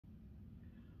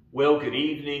Well, good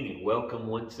evening and welcome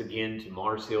once again to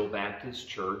Mars Hill Baptist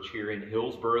Church here in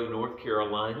Hillsborough, North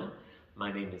Carolina. My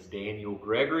name is Daniel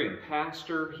Gregory. I'm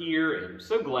pastor here, and I'm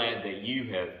so glad that you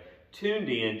have tuned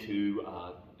in to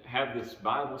have this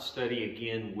Bible study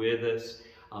again with us.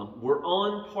 We're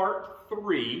on part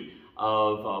 3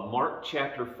 of Mark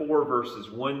chapter 4,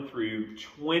 verses 1 through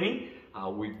 20.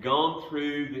 We've gone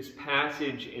through this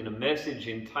passage in a message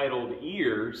entitled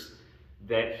Ears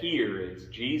That Hear. As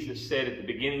Jesus said at the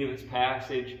beginning of this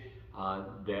passage,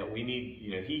 that we need,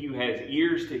 he who has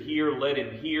ears to hear, let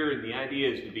him hear. And the idea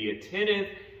is to be attentive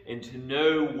and to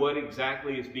know what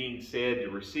exactly is being said, to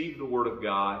receive the Word of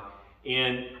God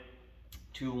and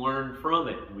to learn from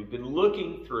it. We've been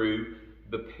looking through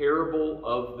the parable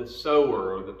of the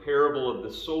sower, or the parable of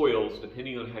the soils,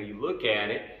 depending on how you look at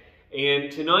it.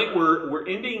 And tonight we're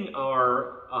ending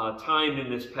our time in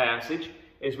this passage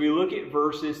as we look at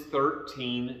verses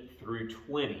 13 through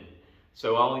 20.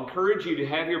 So I'll encourage you to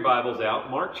have your Bibles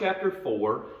out. Mark chapter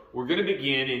 4, we're going to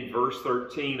begin in verse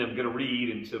 13. I'm going to read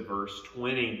into verse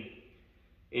 20.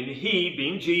 And he,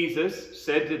 being Jesus,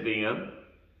 said to them,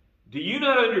 "Do you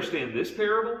not understand this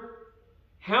parable?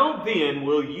 How then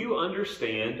will you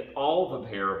understand all the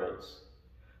parables?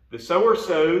 The sower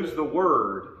sows the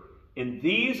word, and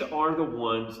these are the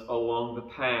ones along the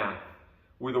path,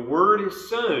 where the word is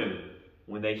sown.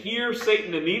 When they hear,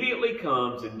 Satan immediately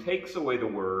comes and takes away the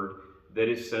word that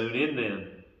is sown in them.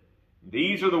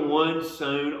 These are the ones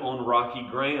sown on rocky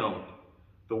ground,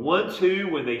 the ones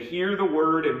who, when they hear the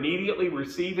word, immediately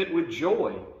receive it with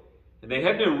joy. And they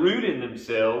have no root in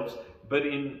themselves, but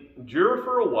endure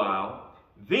for a while.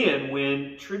 Then,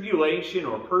 when tribulation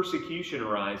or persecution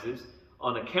arises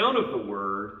on account of the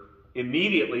word,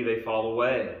 immediately they fall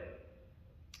away.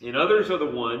 And others are the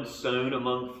ones sown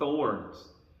among thorns.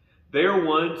 They are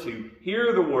ones who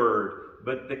hear the word,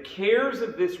 but the cares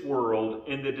of this world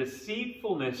and the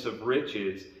deceitfulness of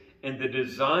riches and the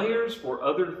desires for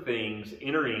other things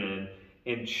enter in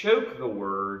and choke the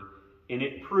word, and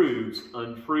it proves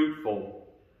unfruitful.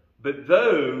 But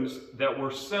those that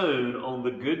were sown on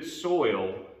the good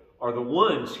soil are the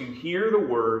ones who hear the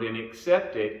word and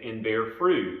accept it and bear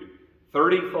fruit,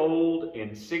 30-fold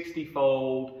and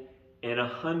 60-fold and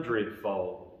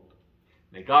 100-fold.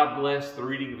 May God bless the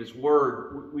reading of His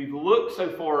Word. We've looked so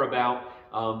far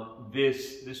about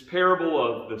this parable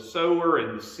of the sower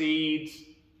and the seeds.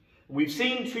 We've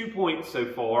seen 2 points so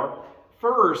far.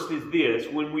 First is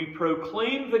this: when we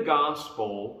proclaim the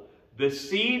gospel, the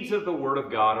seeds of the Word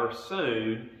of God are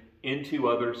sown into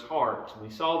others' hearts. And we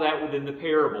saw that within the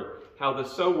parable, how the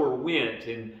sower went,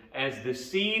 and as the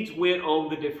seeds went on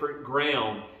the different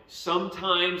ground,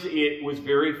 sometimes it was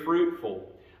very fruitful.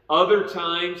 Other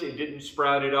times it didn't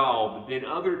sprout at all, but then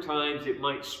other times it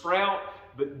might sprout,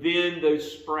 but then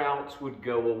those sprouts would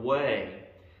go away.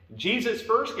 Jesus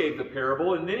first gave the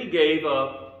parable, and then He gave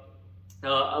a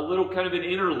little kind of an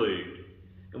interlude.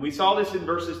 And we saw this in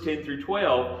verses 10 through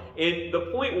 12. And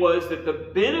the point was that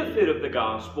the benefit of the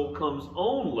gospel comes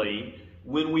only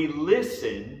when we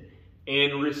listen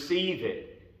and receive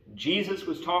it. Jesus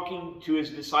was talking to His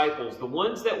disciples, the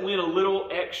ones that went a little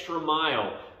extra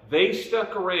mile. They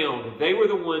stuck around. They were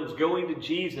the ones going to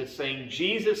Jesus saying,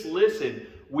 "Jesus, listen,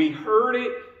 we heard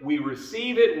it, we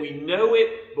receive it, we know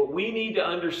it, but we need to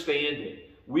understand it.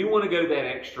 We want to go that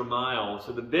extra mile."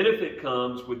 So the benefit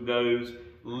comes with those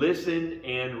listen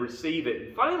and receive it.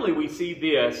 And finally, we see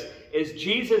this as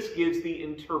Jesus gives the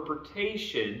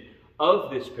interpretation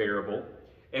of this parable.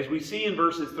 As we see in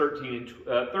verses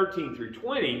 13 through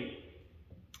 20,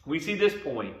 we see this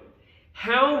point.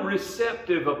 How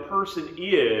receptive a person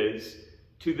is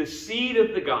to the seed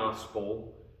of the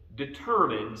gospel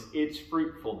determines its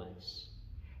fruitfulness.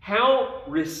 How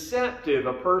receptive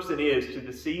a person is to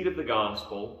the seed of the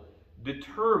gospel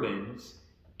determines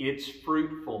its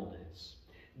fruitfulness.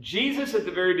 Jesus, at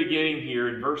the very beginning here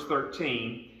in verse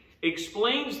 13,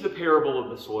 explains the parable of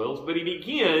the soils, but He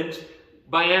begins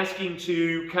by asking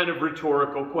 2 kind of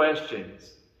rhetorical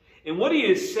questions. And what He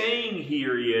is saying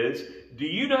here is, do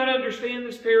you not understand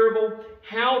this parable?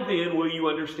 How then will you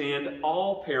understand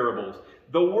all parables?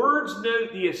 The words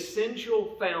note the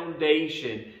essential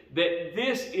foundation that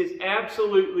this is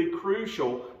absolutely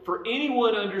crucial for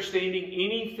anyone understanding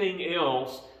anything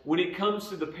else when it comes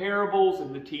to the parables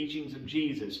and the teachings of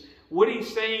Jesus. What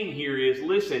He's saying here is,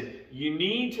 listen, you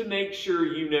need to make sure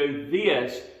you know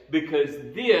this, because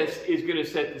this is going to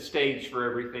set the stage for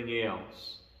everything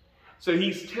else. So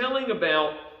He's telling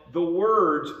about the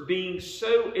words being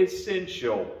so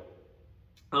essential.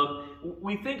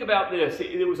 We think about this.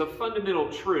 It was a fundamental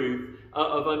truth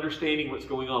of understanding what's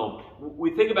going on.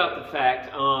 We think about the fact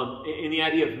in the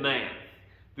idea of math.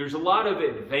 There's a lot of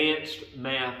advanced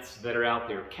maths that are out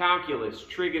there, calculus,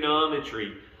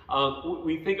 trigonometry.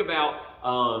 We think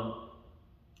about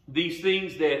these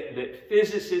things that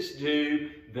physicists do,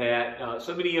 that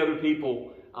so many other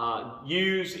people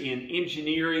use in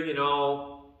engineering and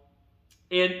all.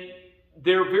 And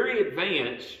they're very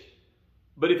advanced,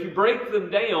 but if you break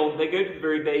them down, they go to the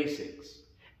very basics.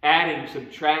 Adding,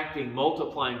 subtracting,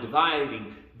 multiplying,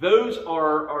 dividing, those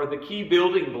are the key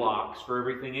building blocks for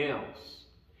everything else.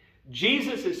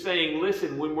 Jesus is saying,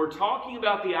 listen, when we're talking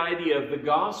about the idea of the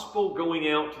gospel going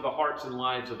out to the hearts and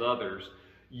lives of others,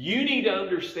 you need to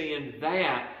understand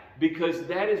that, because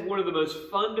that is one of the most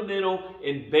fundamental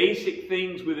and basic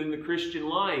things within the Christian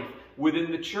life,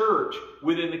 within the church,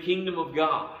 within the kingdom of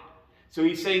God. So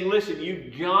he's saying, listen,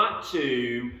 you've got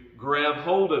to grab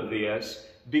hold of this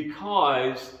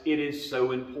because it is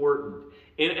so important.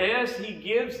 And as he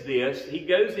gives this, he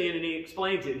goes in and he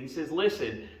explains it. He says,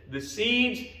 listen, the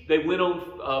seeds, they went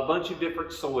on a bunch of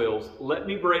different soils. Let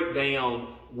me break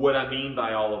down what I mean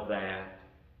by all of that.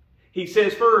 He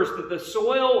says first that the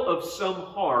soil of some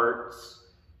hearts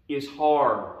is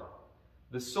hard.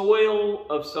 The soil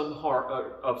of some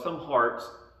hearts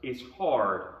is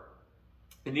hard.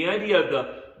 And the idea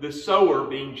of the sower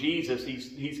being Jesus,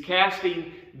 he's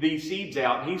casting these seeds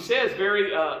out. And he says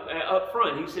very up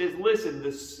front, he says, listen,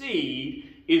 the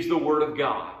seed is the Word of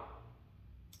God.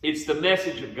 It's the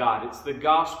message of God. It's the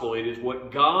gospel. It is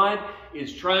what God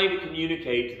is trying to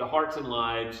communicate to the hearts and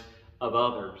lives of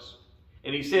others.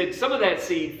 And he said some of that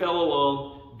seed fell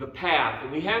along the path.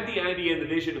 And we have the idea and the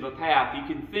vision of a path. You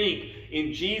can think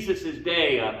in Jesus'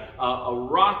 day, a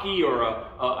rocky or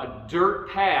a dirt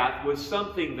path was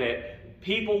something that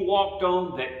people walked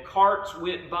on, that carts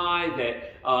went by,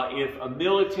 that if a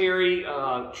military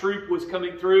troop was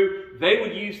coming through, they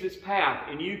would use this path.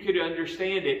 And you could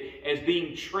understand it as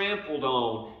being trampled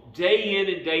on day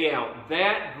in and day out.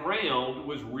 That ground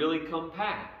was really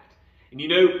compact. And you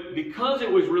know, because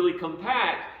it was really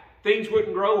compact, things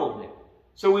wouldn't grow on it.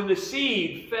 So when the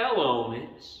seed fell on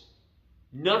it,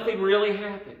 nothing really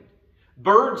happened.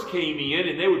 Birds came in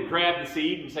and they would grab the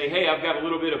seed and say, hey, I've got a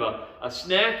little bit of a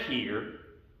snack here.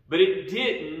 But it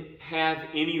didn't have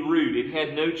any root. It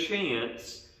had no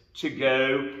chance to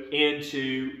go and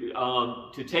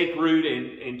to take root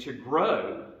and to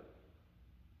grow.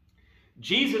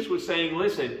 Jesus was saying,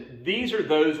 listen, these are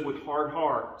those with hard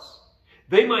hearts.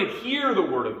 They might hear the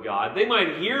Word of God. They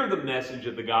might hear the message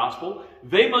of the gospel.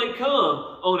 They might come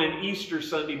on an Easter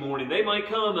Sunday morning. They might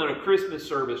come on a Christmas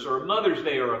service or a Mother's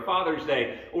Day or a Father's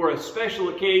Day or a special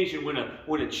occasion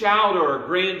when a child or a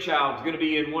grandchild is going to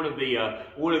be in one of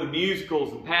the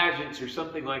musicals and pageants or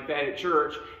something like that at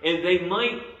church. And they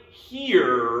might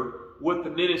hear what the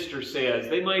minister says.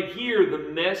 They might hear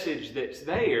the message that's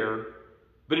there,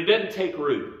 but it doesn't take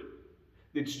root.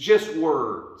 It's just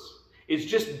words. It's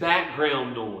just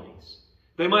background noise.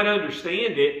 They might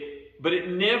understand it, but it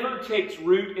never takes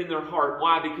root in their heart.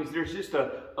 Why? Because there's just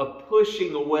a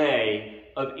pushing away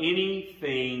of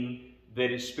anything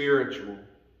that is spiritual.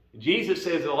 Jesus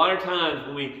says a lot of times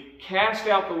when we cast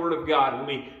out the Word of God, when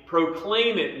we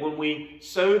proclaim it, when we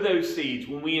sow those seeds,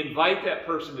 when we invite that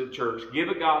person to church, give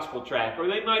a gospel tract, or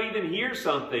they might even hear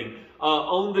something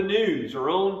on the news or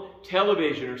on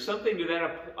television or something to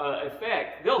that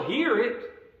effect, they'll hear it.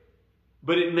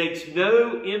 But it makes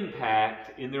no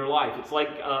impact in their life. It's like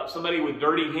somebody with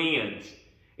dirty hands,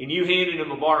 and you handed them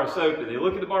a bar of soap, and they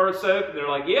look at the bar of soap, and they're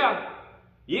like, yeah,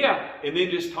 and then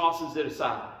just tosses it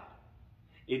aside.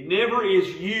 It never is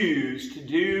used to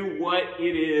do what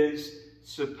it is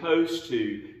supposed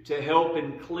to help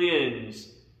and cleanse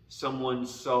someone's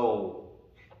soul.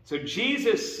 So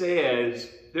Jesus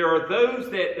says there are those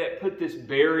that put this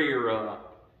barrier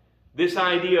up, this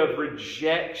idea of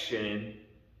rejection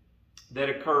that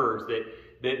occurs,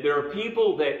 that there are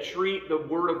people that treat the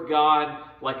Word of God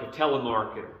like a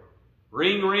telemarketer.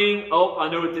 Ring, ring, oh,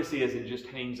 I know what this is, and just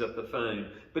hangs up the phone.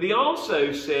 But he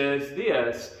also says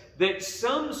this, that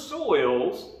some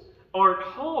soils aren't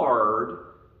hard,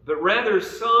 but rather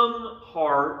some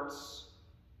hearts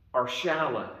are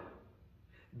shallow.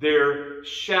 They're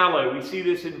shallow. We see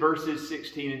this in verses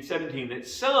 16 and 17, that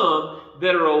some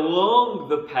that are along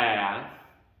the path,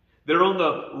 they're on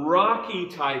the rocky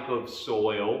type of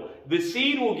soil, the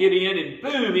seed will get in and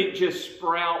boom, it just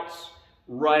sprouts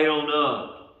right on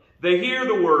up. They hear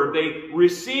the Word, they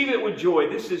receive it with joy.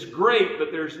 This is great,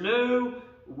 but there's no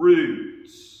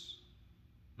roots.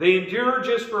 They endure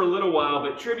just for a little while,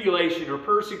 but tribulation or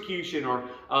persecution or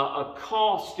a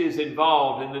cost is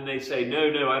involved, and then they say,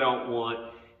 no, I don't want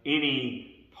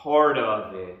any part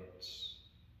of it.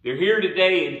 They're here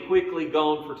today and quickly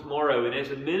gone for tomorrow. And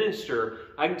as a minister,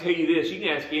 I can tell you this, you can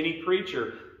ask any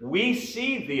preacher, we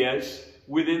see this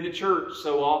within the church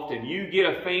so often. You get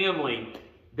a family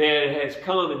that has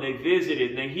come and they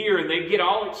visited and they hear and they get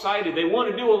all excited. They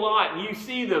want to do a lot, and you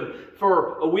see them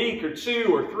for a week or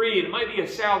 2 or 3, and it might be a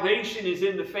salvation is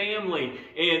in the family, and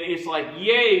it's like,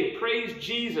 yay, praise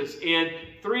Jesus. And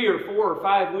 3 or 4 or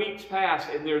 5 weeks pass,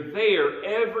 and they're there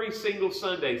every single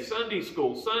Sunday, Sunday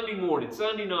school, Sunday morning,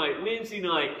 Sunday night, Wednesday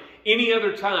night, any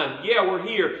other time. Yeah, we're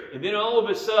here. And then all of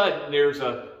a sudden, there's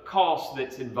a cost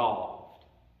that's involved.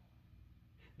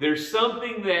 There's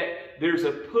something there's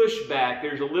a pushback,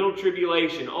 there's a little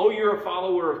tribulation. Oh, you're a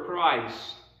follower of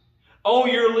Christ. Oh,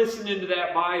 you're listening to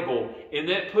that Bible. And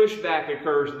that pushback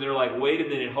occurs, and they're like, wait a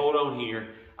minute, hold on here.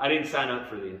 I didn't sign up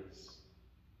for this.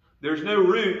 There's no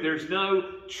root, there's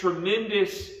no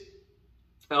tremendous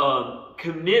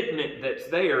commitment that's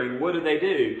there. And what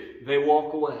do? They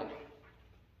walk away.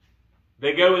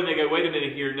 They go and they go, wait a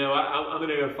minute here, no, I'm going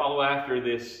to go follow after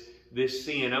this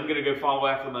sin. I'm going to go follow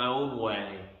after my own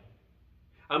way.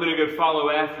 I'm going to go follow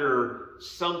after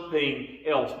something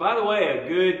else. By the way, a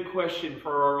good question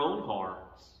for our own hearts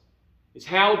is,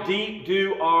 how deep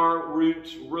do our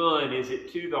roots run? Is it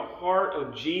to the heart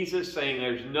of Jesus, saying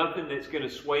there's nothing that's going to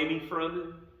sway me from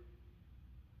Him?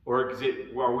 Or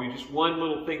are we just one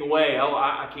little thing away? Oh,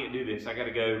 I can't do this. I got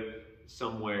to go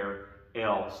somewhere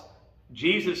else.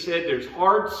 Jesus said there's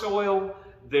hard soil,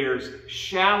 there's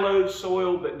shallow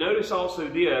soil, but notice also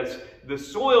this, the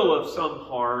soil of some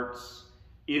hearts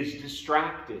is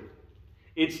distracted.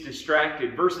 It's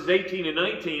distracted. Verses 18 and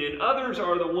 19, and others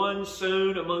are the ones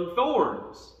sown among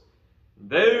thorns.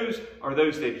 Those are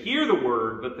those that hear the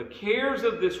word, but the cares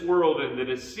of this world and the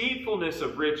deceitfulness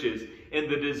of riches and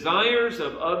the desires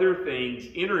of other things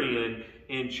enter in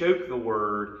and choke the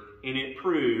word, and it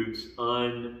proves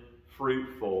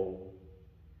unfruitful.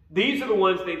 These are the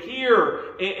ones that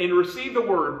hear and receive the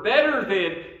word better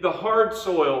than the hard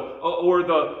soil or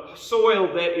the soil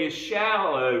that is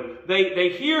shallow.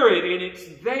 They hear it and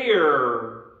it's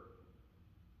there.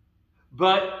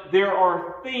 But there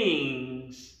are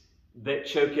things that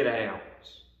choke it out.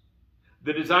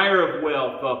 The desire of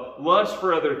wealth, the lust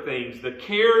for other things, the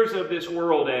cares of this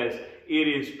world as it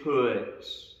is put.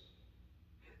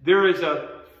 There is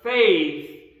a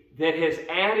faith that has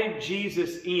added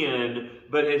Jesus in,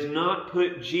 but has not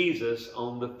put Jesus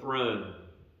on the throne.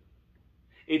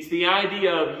 It's the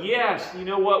idea of, yes, you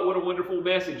know what a wonderful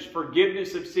message.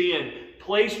 Forgiveness of sin,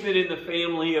 placement in the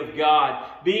family of God,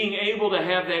 being able to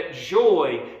have that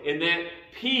joy and that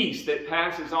peace that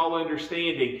passes all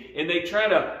understanding. And they try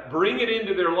to bring it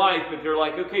into their life, but they're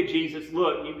like, okay, Jesus,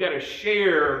 look, you've got to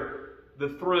share the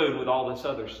throne with all this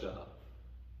other stuff.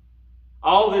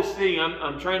 All this thing,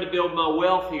 I'm trying to build my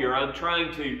wealth here. I'm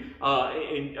trying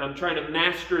to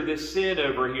master this sin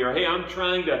over here. Hey, I'm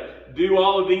trying to do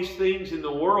all of these things in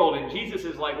the world. And Jesus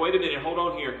is like, wait a minute, hold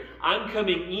on here. I'm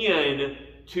coming in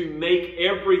to make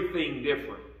everything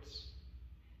different.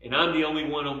 And I'm the only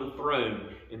one on the throne.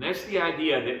 And that's the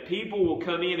idea that people will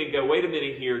come in and go, wait a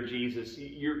minute here, Jesus,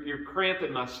 you're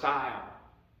cramping my style.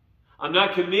 I'm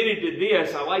not committed to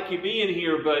this. I like you being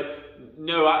here, but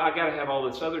no, I got to have all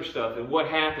this other stuff. And what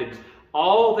happens?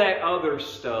 All that other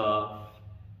stuff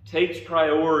takes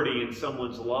priority in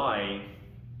someone's life,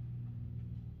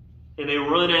 and they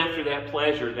run after that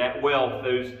pleasure, that wealth,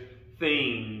 those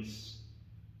things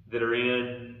that are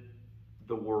in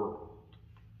the world.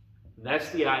 And that's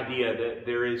the idea that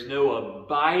there is no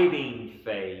abiding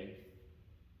faith.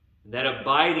 And that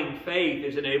abiding faith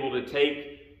isn't able to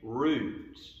take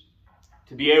root,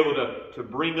 to be able to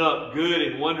bring up good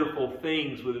and wonderful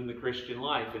things within the Christian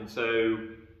life. And so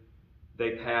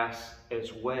they pass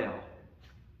as well.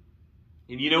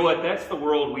 And you know what? That's the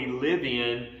world we live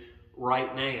in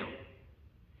right now.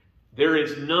 There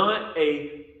is not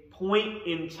a point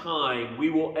in time we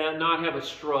will not have a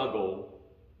struggle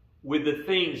with the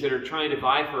things that are trying to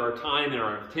vie for our time and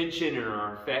our attention and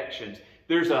our affections.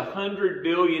 There's 100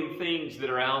 billion things that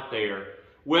are out there,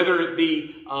 whether it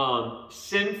be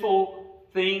sinful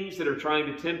things that are trying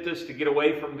to tempt us to get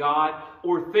away from God,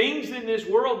 or things in this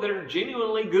world that are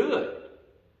genuinely good.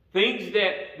 Things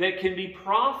that can be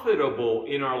profitable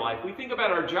in our life. We think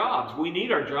about our jobs. We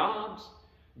need our jobs.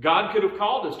 God could have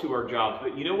called us to our jobs,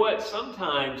 but you know what?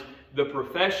 Sometimes the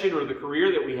profession or the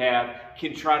career that we have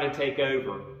can try to take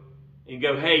over and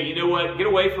go, hey, you know what? Get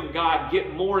away from God.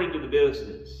 Get more into the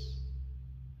business.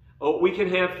 Oh, we can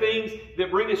have things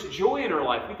that bring us joy in our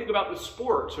life. We think about the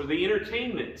sports or the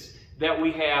entertainments that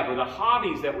we have or the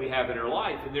hobbies that we have in our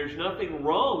life, and there's nothing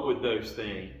wrong with those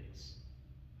things.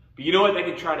 But you know what? They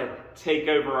can try to take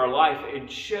over our life and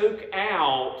choke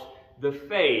out the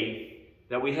faith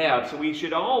that we have. So we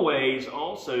should always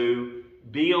also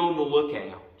be on the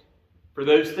lookout for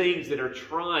those things that are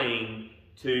trying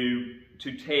to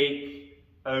take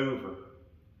over.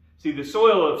 See, the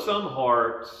soil of some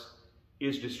hearts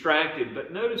is distracted,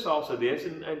 but notice also this,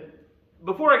 and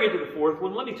before I get to the fourth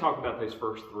one, let me talk about those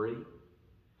first three.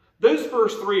 Those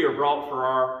first three are brought for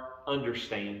our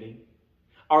understanding,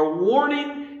 our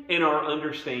warning and our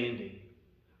understanding.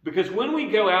 Because when we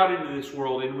go out into this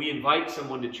world and we invite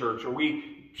someone to church, or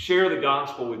we share the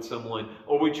gospel with someone,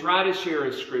 or we try to share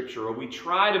a scripture, or we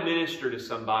try to minister to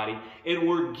somebody, and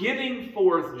we're giving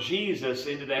forth Jesus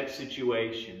into that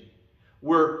situation,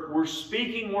 we're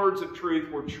speaking words of truth,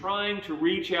 we're trying to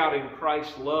reach out in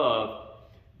Christ's love,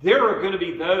 there are going to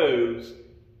be those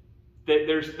that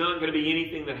there's not going to be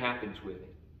anything that happens with it.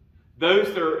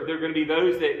 There are going to be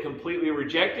those that completely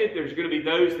reject it. There's going to be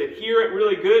those that hear it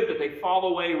really good, but they fall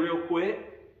away real quick.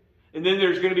 And then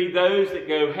there's going to be those that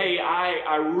go, hey,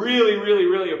 I really, really,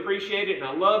 really appreciate it, and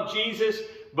I love Jesus,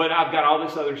 but I've got all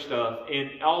this other stuff.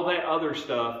 And all that other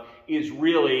stuff is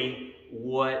really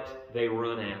what they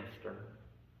run after.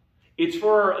 It's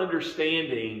for our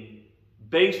understanding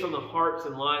based on the hearts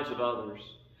and lives of others.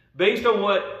 Based on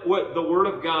what the Word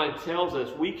of God tells us,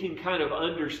 we can kind of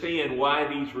understand why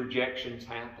these rejections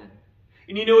happen.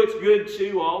 And you know, it's good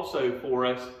too also for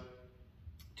us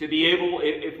to be able,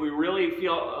 if we really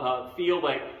feel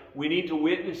like we need to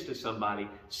witness to somebody.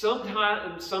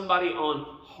 Sometimes somebody on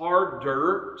hard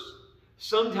dirt,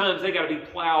 sometimes they got to be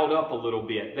plowed up a little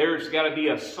bit. There's got to be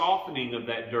a softening of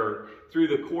that dirt through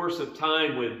the course of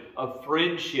time with a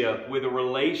friendship, with a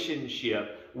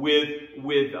relationship,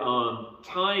 with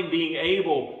time being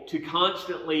able to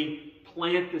constantly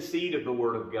plant the seed of the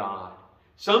Word of God.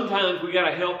 Sometimes we got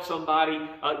to help somebody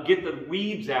get the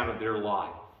weeds out of their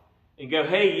life and go,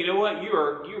 hey, you know what?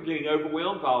 You're getting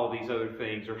overwhelmed by all these other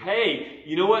things. Or hey,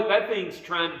 you know what? That thing's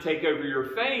trying to take over your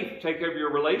faith, take over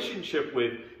your relationship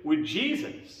with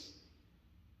Jesus.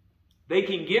 They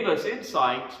can give us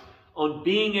insights on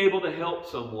being able to help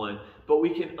someone, but we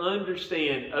can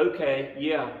understand, okay,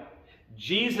 yeah,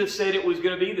 Jesus said it was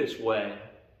going to be this way.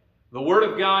 The Word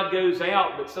of God goes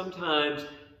out, but sometimes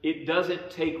it doesn't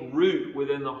take root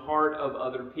within the heart of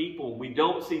other people. We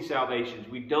don't see salvations.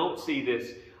 We don't see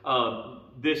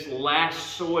this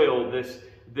last soil,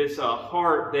 this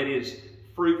heart that is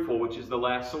fruitful, which is the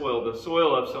last soil. The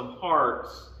soil of some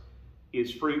hearts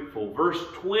is fruitful. Verse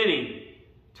 20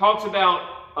 talks about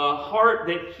a heart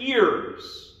that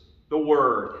hears the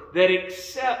Word, that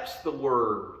accepts the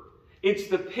Word. It's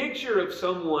the picture of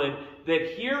someone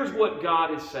that hears what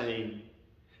God is saying,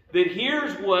 that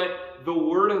hears what the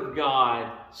Word of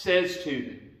God says to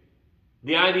them.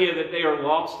 The idea that they are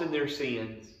lost in their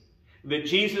sins, that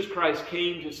Jesus Christ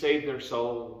came to save their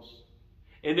souls,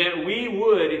 and that we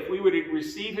would, if we would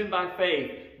receive Him by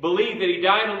faith, believe that He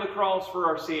died on the cross for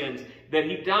our sins, that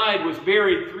He died, was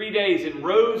buried 3 days, and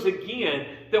rose again,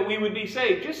 that we would be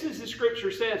saved, just as the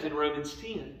Scripture says in Romans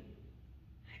 10.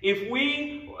 If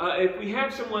we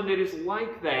have someone that is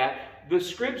like that, the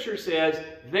Scripture says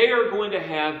they are going to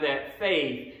have that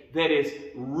faith that is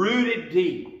rooted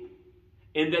deep,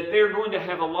 and that they're going to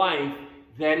have a life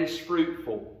that is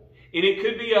fruitful. And it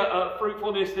could be a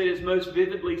fruitfulness that is most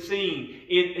vividly seen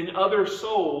in other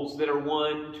souls that are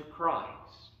won to Christ.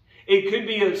 It could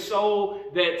be a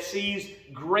soul that sees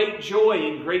great joy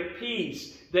and great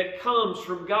peace that comes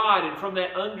from God and from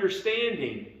that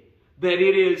understanding that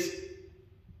it is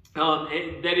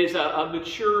a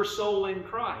mature soul in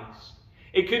Christ.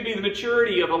 It could be the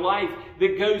maturity of a life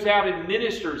that goes out and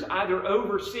ministers either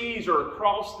overseas or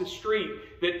across the street,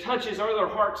 that touches other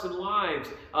hearts and lives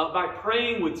by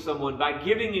praying with someone, by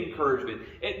giving encouragement.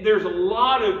 There's a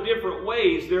lot of different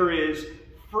ways there is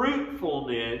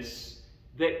fruitfulness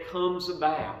that comes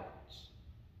about.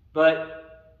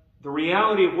 But the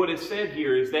reality of what is said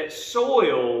here is that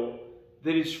soil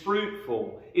that is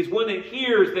fruitful is one that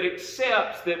hears, that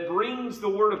accepts, that brings the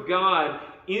Word of God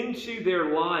into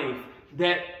their life,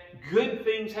 that good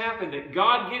things happen, that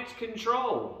God gets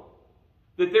control,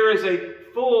 that there is a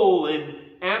full and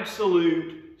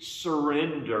absolute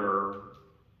surrender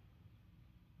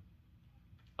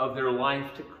of their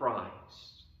life to Christ.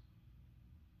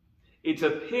 It's a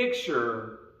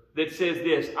picture that says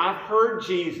this: I've heard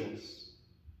Jesus,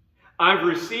 I've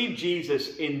received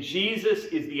Jesus, and Jesus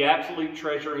is the absolute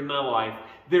treasure in my life.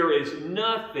 There is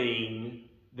nothing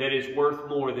that is worth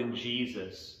more than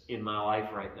Jesus in my life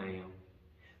right now.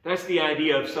 That's the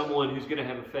idea of someone who's going to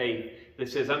have a faith that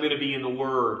says, I'm going to be in the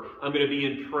Word, I'm going to be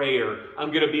in prayer,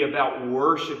 I'm going to be about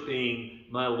worshiping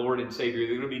my Lord and Savior.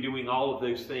 They're going to be doing all of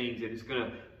those things, and it's going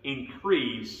to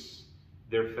increase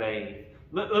their faith.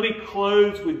 Let me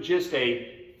close with just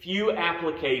a few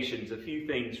applications, a few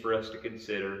things for us to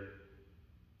consider.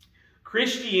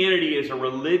 Christianity is a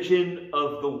religion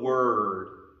of the Word,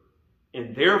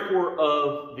 and therefore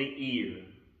of the ear.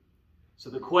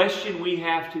 So the question we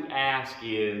have to ask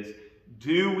is,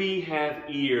 do we have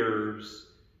ears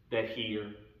that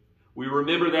hear? We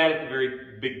remember that at the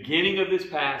very beginning of this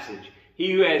passage.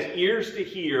 He who has ears to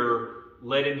hear,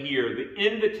 let him hear. The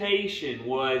invitation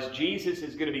was Jesus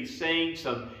is going to be saying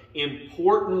some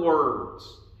important words.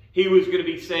 He was going to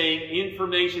be saying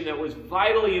information that was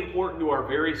vitally important to our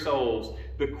very souls.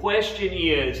 The question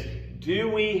is, do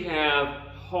we have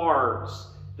hearts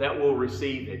that will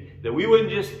receive it? That we wouldn't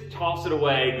just toss it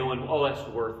away going, oh, that's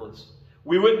worthless.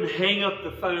 We wouldn't hang up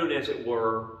the phone, as it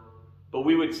were, but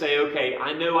we would say, okay,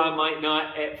 I know I might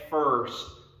not at first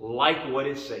like what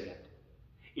is said.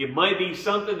 It might be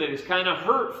something that is kind of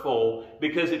hurtful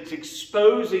because it's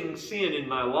exposing sin in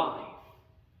my life.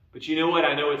 But you know what?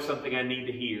 I know it's something I need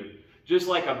to hear. Just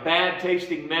like a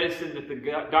bad-tasting medicine that the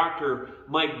doctor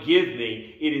might give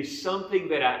me, it is something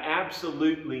that I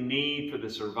absolutely need for the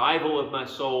survival of my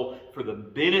soul, for the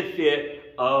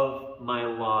benefit of my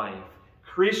life.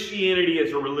 Christianity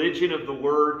is a religion of the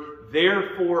Word,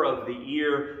 therefore of the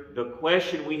ear. The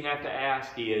question we have to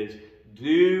ask is,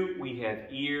 do we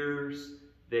have ears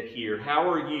that hear? How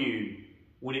are you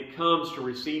when it comes to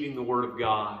receiving the Word of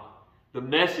God, the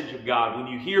message of God? When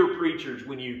you hear preachers,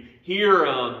 when you hear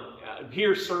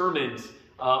sermons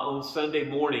on Sunday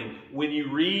morning, when you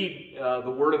read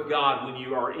the Word of God, when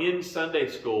you are in Sunday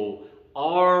school,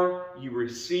 are you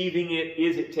receiving it?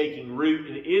 Is it taking root?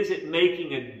 And is it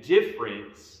making a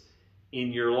difference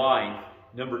in your life?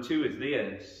 Number two is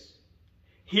this.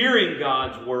 Hearing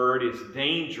God's Word is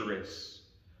dangerous.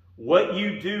 What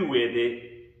you do with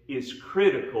it is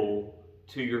critical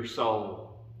to your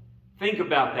soul. Think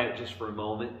about that just for a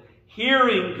moment.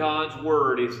 Hearing God's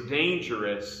Word is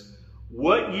dangerous.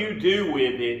 What you do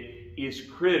with it is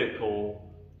critical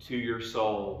to your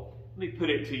soul. Let me put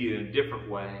it to you in a different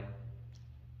way.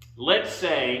 Let's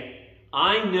say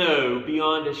I know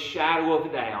beyond a shadow of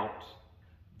a doubt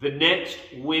the next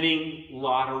winning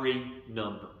lottery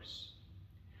numbers.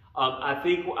 I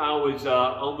think I was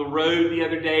on the road the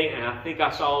other day, and I think I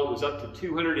saw it was up to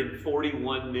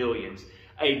 241 million.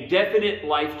 A definite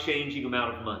life-changing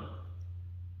amount of money.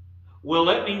 Well,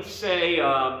 let me say,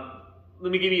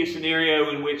 let me give you a scenario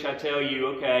in which I tell you,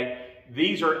 okay,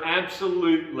 these are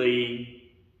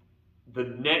absolutely the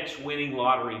next winning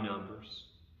lottery numbers.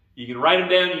 You can write them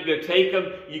down, you can go take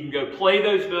them, you can go play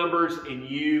those numbers, and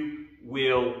you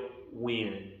will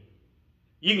win.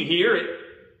 You can hear it.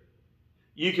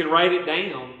 You can write it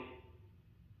down.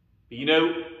 But you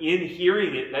know, in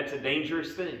hearing it, that's a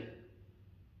dangerous thing.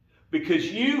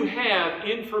 Because you have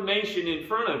information in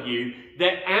front of you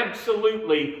that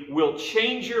absolutely will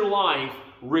change your life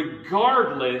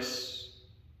regardless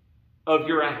of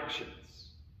your actions.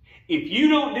 If you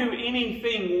don't do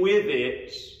anything with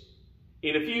it,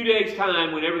 in a few days'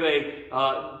 time, whenever they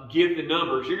give the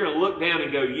numbers, you're going to look down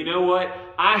and go, you know what?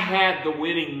 I had the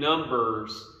winning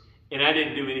numbers and I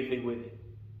didn't do anything with it.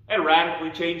 That radically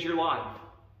changed your life.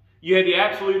 You had the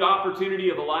absolute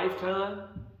opportunity of a lifetime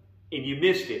and you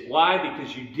missed it. Why?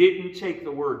 Because you didn't take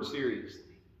the Word seriously.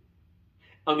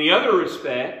 On the other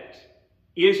respect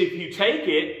is if you take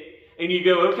it and you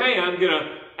go, okay, I'm going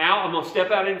to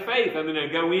step out in faith. I'm going to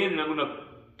go in and I'm going to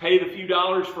pay the few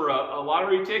dollars for a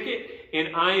lottery ticket,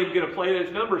 and I am going to play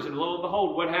those numbers, and lo and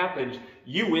behold, what happens?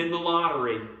 You win the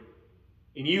lottery.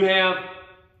 And you have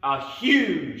a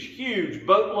huge, huge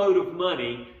boatload of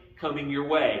money coming your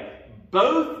way.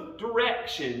 Both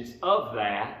directions of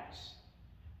that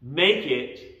make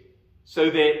it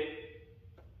so that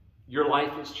your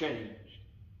life is changed.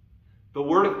 The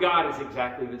Word of God is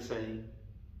exactly the same.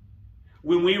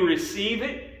 When we receive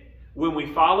it, when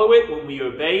we follow it, when we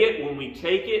obey it, when we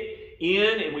take it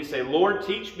in and we say, Lord,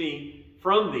 teach me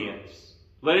from this.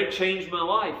 Let it change my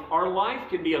life. Our life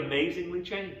can be amazingly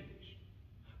changed.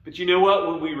 But you know what?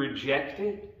 When we reject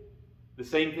it, the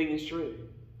same thing is true.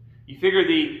 You figure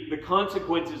the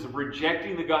consequences of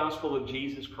rejecting the gospel of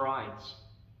Jesus Christ.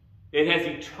 It has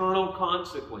eternal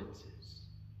consequences.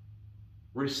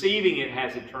 Receiving it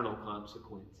has eternal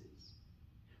consequences.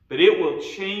 But it will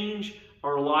change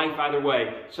our life either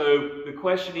way. So the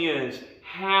question is,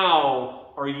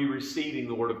 how are you receiving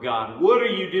the Word of God? What are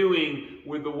you doing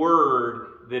with the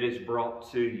Word that is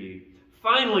brought to you?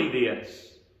 Finally,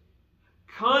 this.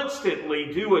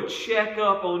 Constantly do a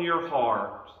checkup on your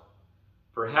heart.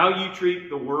 for how you treat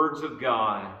the words of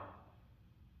God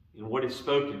and what is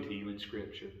spoken to you in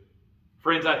Scripture.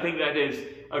 Friends, I think that is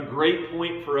a great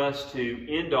point for us to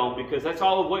end on, because that's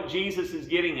all of what Jesus is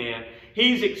getting at.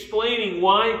 He's explaining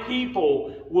why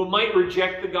people might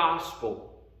reject the gospel.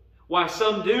 Why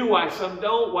some do, why some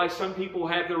don't, why some people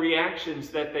have the reactions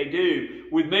that they do,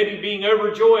 with maybe being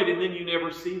overjoyed and then you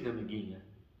never see them again.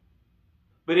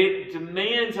 But it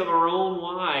demands of our own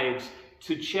lives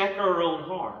to check our own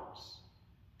hearts.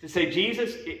 To say,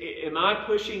 Jesus, am I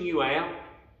pushing you out?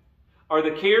 Are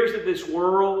the cares of this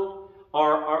world,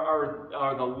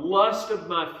 are the lust of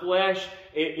my flesh,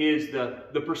 is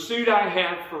the pursuit I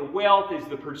have for wealth, is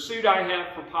the pursuit I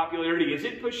have for popularity, is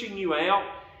it pushing you out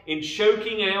and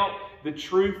choking out the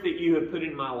truth that you have put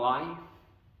in my life?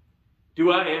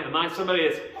 Am I somebody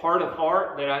that's hard of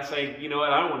heart, that I say, you know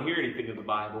what, I don't want to hear anything of the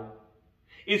Bible?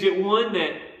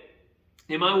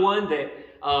 Am I one that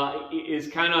is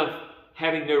kind of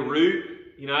having no root?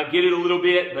 You know, I get it a little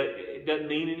bit, but it doesn't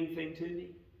mean anything to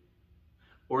me?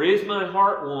 Or is my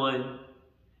heart one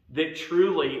that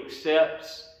truly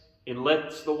accepts and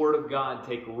lets the Word of God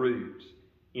take root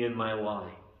in my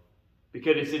life?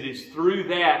 Because it is through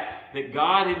that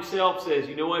God Himself says,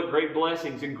 you know what, great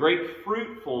blessings and great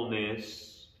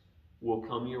fruitfulness will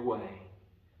come your way.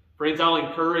 Friends, I'll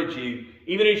encourage you,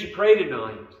 even as you pray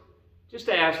tonight, just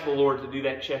to ask the Lord to do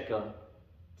that checkup.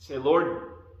 Say,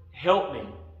 Lord, help me.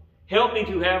 Help me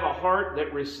to have a heart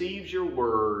that receives your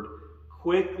Word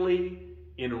quickly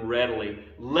and readily.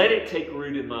 Let it take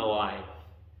root in my life,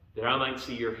 that I might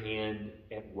see your hand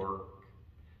at work.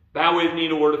 Bow with me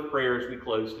in a word of prayer as we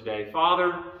close today.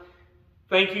 Father,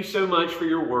 thank you so much for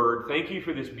your Word. Thank you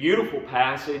for this beautiful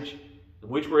passage in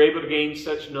which we're able to gain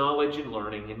such knowledge and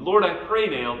learning. And Lord, I pray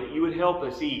now that you would help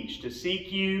us each to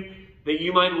seek you, that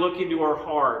you might look into our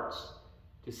hearts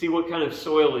to see what kind of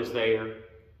soil is there.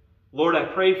 Lord, I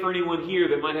pray for anyone here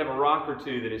that might have a rock or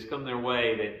two that has come their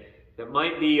way, that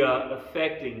might be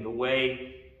affecting the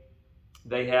way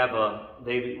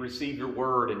they've received your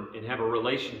Word and have a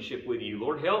relationship with you.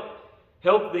 Lord,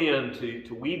 help them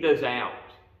to weed those out,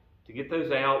 to get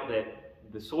those out, that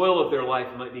the soil of their life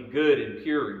might be good and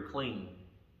pure and clean.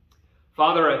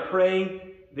 Father, I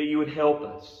pray that you would help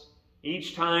us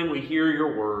each time we hear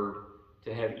your Word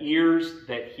to have ears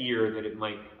that hear, that it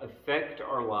might affect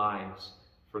our lives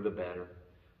for the better.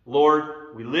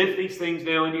 Lord, we lift these things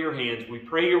now into your hands. We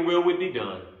pray your will would be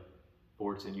done,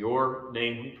 for it's in your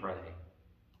name we pray.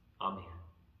 Amen.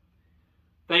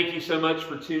 Thank you so much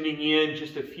for tuning in.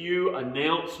 Just a few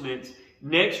announcements.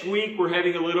 Next week, we're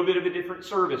having a little bit of a different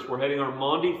service. We're having our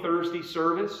Maundy Thursday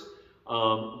service.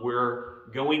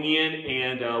 We're going in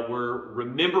and we're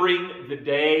remembering the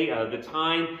day, the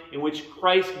time in which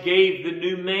Christ gave the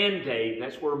new mandate.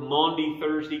 That's where Maundy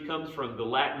Thursday comes from, the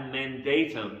Latin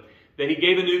mandatum, that He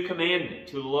gave a new commandment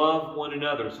to love one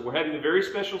another. So we're having a very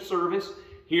special service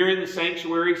here in the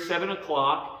sanctuary, 7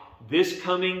 o'clock. This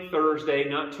coming Thursday,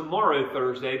 not tomorrow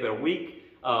Thursday, but a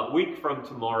week from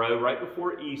tomorrow, right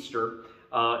before Easter.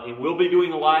 And we'll be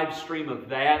doing a live stream of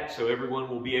that, so everyone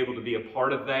will be able to be a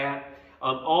part of that.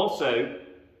 Also,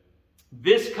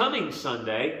 this coming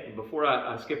Sunday, before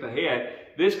I skip ahead,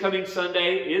 this coming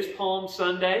Sunday is Palm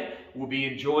Sunday. We'll be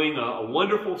enjoying a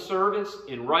wonderful service,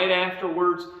 and right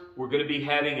afterwards, we're going to be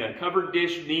having a covered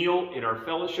dish meal in our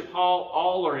fellowship hall.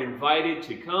 All are invited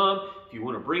to come. If you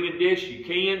want to bring a dish, you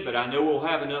can, but I know we'll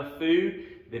have enough food.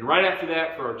 Then right after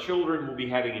that, for our children, we'll be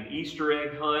having an Easter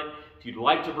egg hunt. If you'd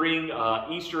like to bring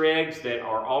Easter eggs that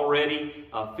are already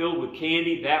filled with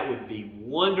candy, that would be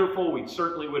wonderful. We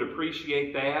certainly would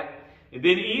appreciate that. And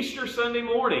then Easter Sunday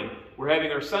morning, we're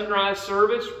having our sunrise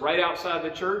service right outside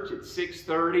the church at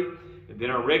 6:30. And then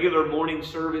our regular morning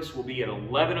service will be at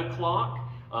 11 o'clock.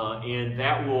 And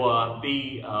that will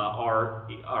be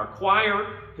our choir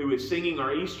who is singing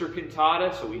our Easter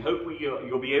cantata. So we hope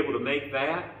you'll be able to make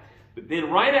that. But then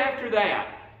right after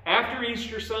that, after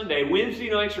Easter Sunday, Wednesday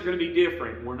nights are going to be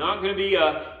different. We're not going to be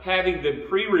having them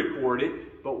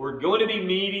pre-recorded, but we're going to be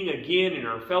meeting again in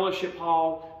our fellowship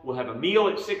hall. We'll have a meal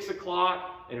at 6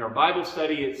 o'clock and our Bible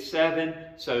study at 7.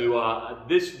 So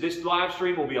this live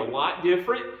stream will be a lot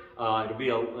different. It'll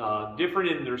be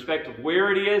different in the respect of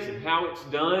where it is and how it's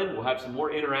done. We'll have some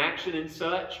more interaction and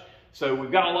such. So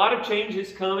we've got a lot of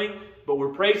changes coming, but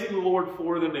we're praising the Lord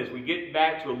for them as we get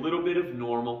back to a little bit of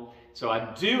normal. So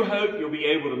I do hope you'll be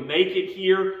able to make it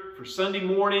here for Sunday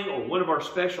morning or one of our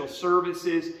special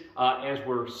services, as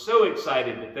we're so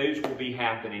excited that those will be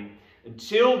happening.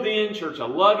 Until then, church, I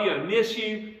love you, I miss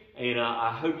you, and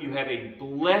I hope you have a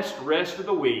blessed rest of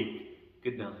the week.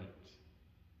 Good night.